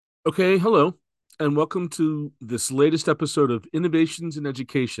Okay, hello, and welcome to this latest episode of Innovations in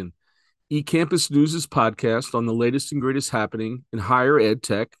Education, eCampus News' podcast on the latest and greatest happening in higher ed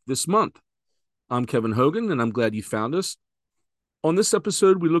tech this month. I'm Kevin Hogan, and I'm glad you found us. On this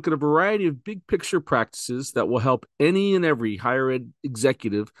episode, we look at a variety of big picture practices that will help any and every higher ed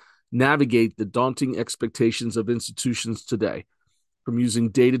executive navigate the daunting expectations of institutions today, from using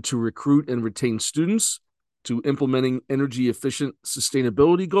data to recruit and retain students, to implementing energy efficient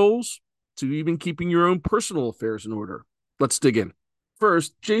sustainability goals, to even keeping your own personal affairs in order. Let's dig in.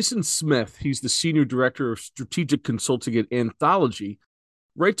 First, Jason Smith, he's the Senior Director of Strategic Consulting at Anthology,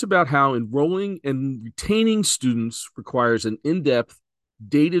 writes about how enrolling and retaining students requires an in depth,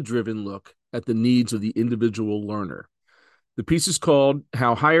 data driven look at the needs of the individual learner. The piece is called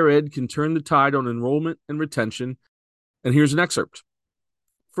How Higher Ed Can Turn the Tide on Enrollment and Retention. And here's an excerpt.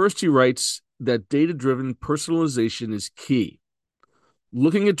 First, he writes that data driven personalization is key.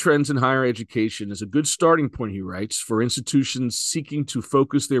 Looking at trends in higher education is a good starting point, he writes, for institutions seeking to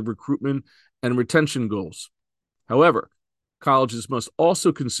focus their recruitment and retention goals. However, colleges must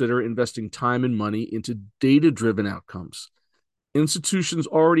also consider investing time and money into data driven outcomes. Institutions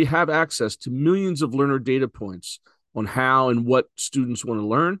already have access to millions of learner data points on how and what students want to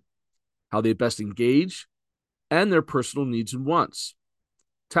learn, how they best engage, and their personal needs and wants.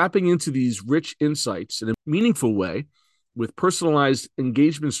 Tapping into these rich insights in a meaningful way with personalized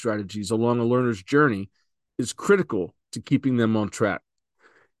engagement strategies along a learner's journey is critical to keeping them on track.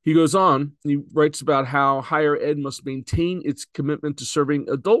 He goes on, he writes about how higher ed must maintain its commitment to serving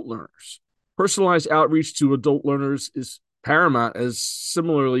adult learners. Personalized outreach to adult learners is paramount, as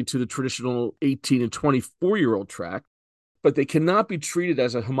similarly to the traditional 18 and 24-year-old track, but they cannot be treated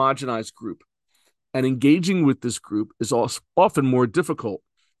as a homogenized group. And engaging with this group is often more difficult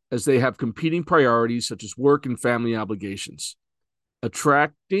as they have competing priorities such as work and family obligations.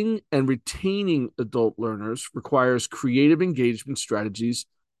 Attracting and retaining adult learners requires creative engagement strategies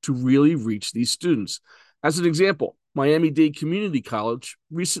to really reach these students. As an example, Miami-Dade Community College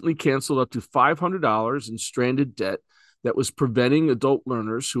recently canceled up to $500 in stranded debt that was preventing adult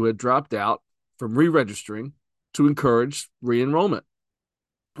learners who had dropped out from re-registering to encourage re-enrollment.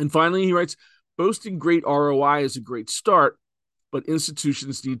 And finally, he writes, boasting great ROI is a great start, but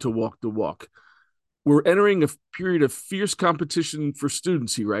institutions need to walk the walk. We're entering a period of fierce competition for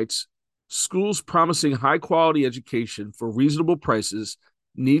students, he writes. Schools promising high quality education for reasonable prices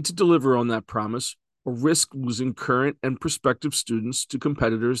need to deliver on that promise or risk losing current and prospective students to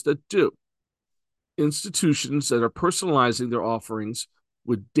competitors that do. Institutions that are personalizing their offerings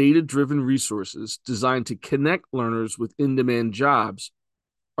with data driven resources designed to connect learners with in demand jobs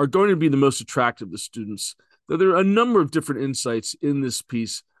are going to be the most attractive to students. Though there are a number of different insights in this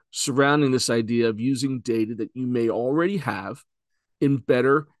piece surrounding this idea of using data that you may already have in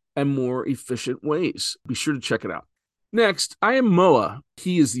better and more efficient ways. Be sure to check it out. Next, Ian Moa,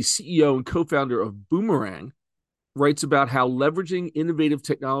 he is the CEO and co-founder of Boomerang, writes about how leveraging innovative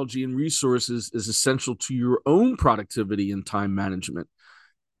technology and resources is essential to your own productivity and time management.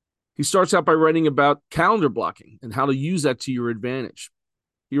 He starts out by writing about calendar blocking and how to use that to your advantage.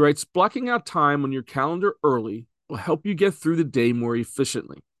 He writes, blocking out time on your calendar early will help you get through the day more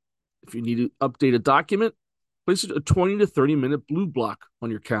efficiently. If you need to update a document, place a 20 to 30-minute blue block on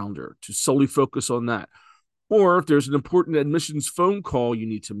your calendar to solely focus on that. Or if there's an important admissions phone call you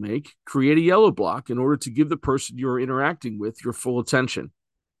need to make, create a yellow block in order to give the person you're interacting with your full attention.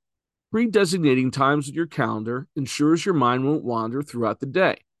 Pre-designating times in your calendar ensures your mind won't wander throughout the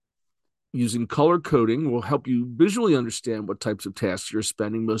day. Using color coding will help you visually understand what types of tasks you're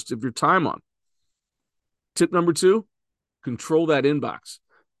spending most of your time on. Tip number 2, control that inbox.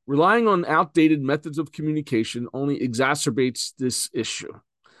 Relying on outdated methods of communication only exacerbates this issue.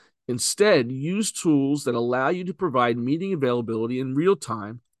 Instead, use tools that allow you to provide meeting availability in real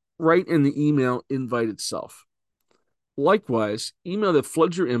time right in the email invite itself. Likewise, email that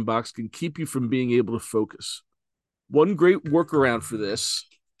floods your inbox can keep you from being able to focus. One great workaround for this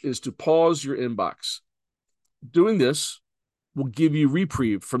is to pause your inbox. Doing this will give you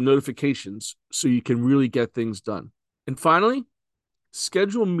reprieve from notifications so you can really get things done. And finally,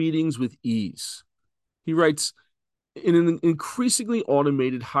 schedule meetings with ease. He writes, in an increasingly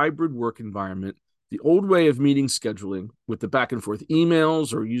automated hybrid work environment, the old way of meeting scheduling with the back and forth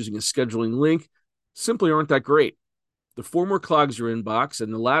emails or using a scheduling link simply aren't that great. The former clogs your inbox,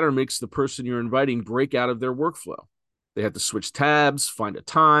 and the latter makes the person you're inviting break out of their workflow. They have to switch tabs, find a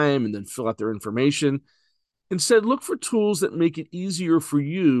time, and then fill out their information. Instead, look for tools that make it easier for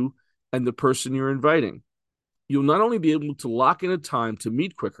you and the person you're inviting. You'll not only be able to lock in a time to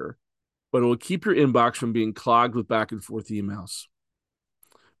meet quicker, but it will keep your inbox from being clogged with back and forth emails.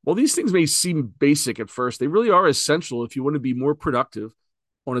 While these things may seem basic at first, they really are essential if you want to be more productive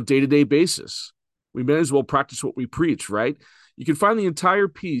on a day-to-day basis. We may as well practice what we preach, right? You can find the entire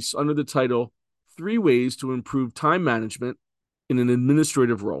piece under the title, 3 Ways to Improve Time Management in an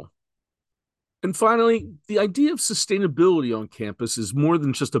Administrative Role. And finally, the idea of sustainability on campus is more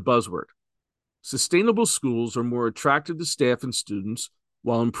than just a buzzword. Sustainable schools are more attractive to staff and students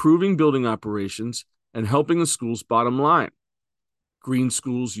while improving building operations and helping the school's bottom line. Green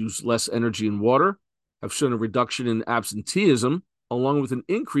schools use less energy and water, have shown a reduction in absenteeism, along with an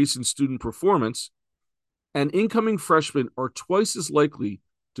increase in student performance, and incoming freshmen are twice as likely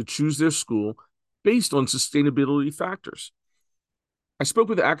to choose their school based on sustainability factors. I spoke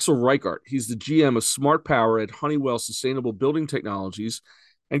with Axel Reichart. He's the GM of Smart Power at Honeywell Sustainable Building Technologies,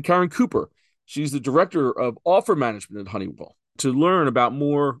 and Karen Cooper. She's the director of offer management at Honeywell, to learn about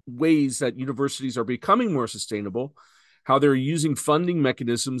more ways that universities are becoming more sustainable, how they're using funding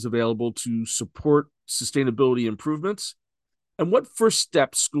mechanisms available to support sustainability improvements, and what first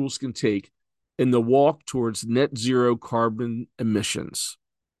steps schools can take in the walk towards net zero carbon emissions.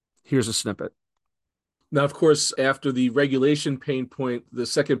 Here's a snippet. Now, of course, after the regulation pain point, the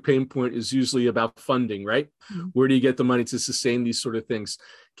second pain point is usually about funding, right? Mm-hmm. Where do you get the money to sustain these sort of things?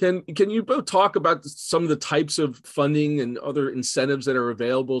 Can you both talk about some of the types of funding and other incentives that are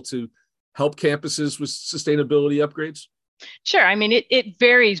available to help campuses with sustainability upgrades? Sure. I mean, it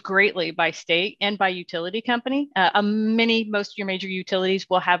varies greatly by state and by utility company. Most of your major utilities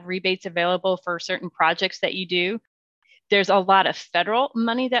will have rebates available for certain projects that you do. There's a lot of federal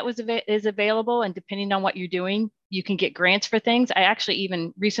money that is available, and depending on what you're doing, you can get grants for things. I actually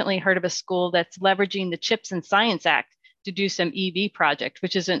even recently heard of a school that's leveraging the CHIPS and Science Act to do some EV project,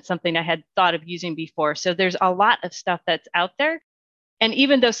 which isn't something I had thought of using before. So there's a lot of stuff that's out there. And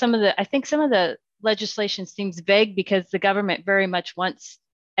even though some of the legislation seems vague because the government very much wants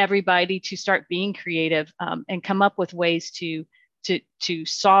everybody to start being creative and come up with ways to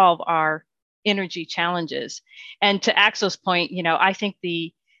solve our energy challenges. And to Axel's point, I think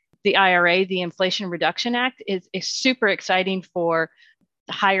the IRA, the Inflation Reduction Act, is super exciting for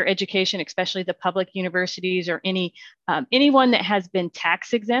higher education, especially the public universities or anyone that has been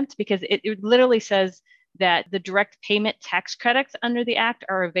tax exempt, because it literally says that the direct payment tax credits under the act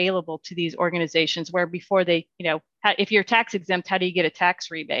are available to these organizations, where before they, if you're tax exempt, how do you get a tax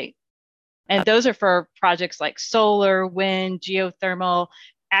rebate? And those are for projects like solar, wind, geothermal.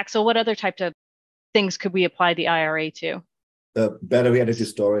 Axel, what other types of things could we apply the IRA to? The battery energy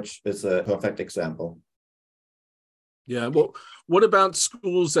storage is a perfect example. Yeah. Well, what about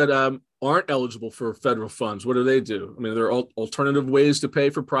schools that aren't eligible for federal funds? What do they do? I mean, are there alternative ways to pay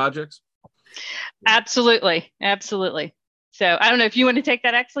for projects? Absolutely. So I don't know if you want to take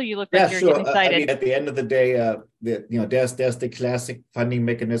that, Axel. You look like you're getting excited. I mean, at the end of the day, there's the classic funding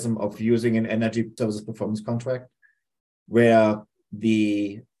mechanism of using an energy services performance contract, where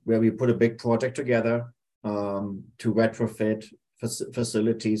we put a big project together to retrofit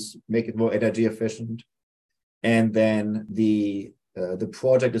facilities, make it more energy efficient, and then the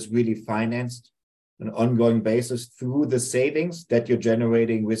project is really financed on an ongoing basis through the savings that you're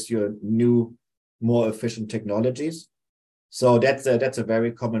generating with your new, more efficient technologies. So that's a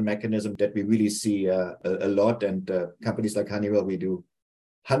very common mechanism that we really see a lot, and companies like Honeywell, we do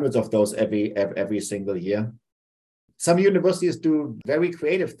hundreds of those every single year. Some universities do very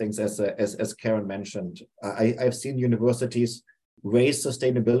creative things, as Karen mentioned. I've seen universities raise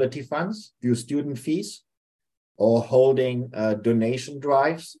sustainability funds through student fees, or holding donation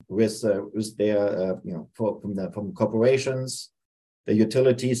drives with their from corporations, the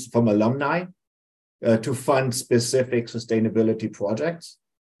utilities, from alumni to fund specific sustainability projects.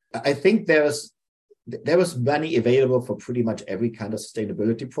 I think there was money available for pretty much every kind of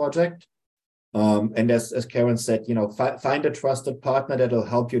sustainability project. And as Karen said, find a trusted partner that'll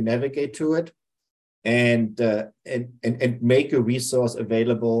help you navigate to it, and make a resource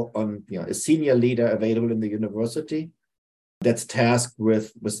available on, a senior leader available in the university that's tasked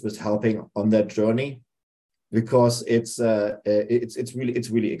with helping on that journey, because it's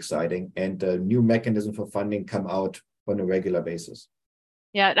really exciting, and new mechanisms for funding come out on a regular basis.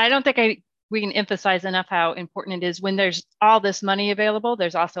 Yeah, I don't think we can emphasize enough how important it is when there's all this money available.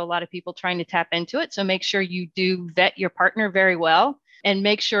 There's also a lot of people trying to tap into it. So make sure you do vet your partner very well, and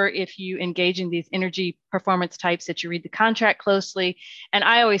make sure if you engage in these energy performance types that you read the contract closely. And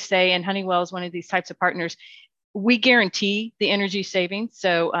I always say, and Honeywell is one of these types of partners, we guarantee the energy savings.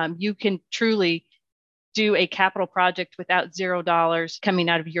 So you can truly do a capital project without $0 coming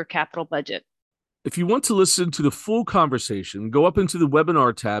out of your capital budget. If you want to listen to the full conversation, go up into the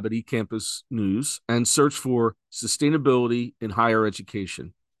webinar tab at eCampus News and search for Sustainability in Higher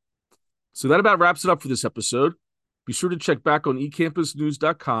Education. So that about wraps it up for this episode. Be sure to check back on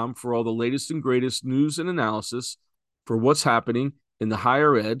ecampusnews.com for all the latest and greatest news and analysis for what's happening in the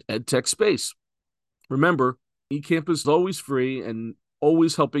higher ed tech space. Remember, eCampus is always free and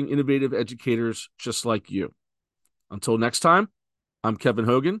always helping innovative educators just like you. Until next time, I'm Kevin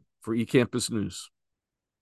Hogan for eCampus News.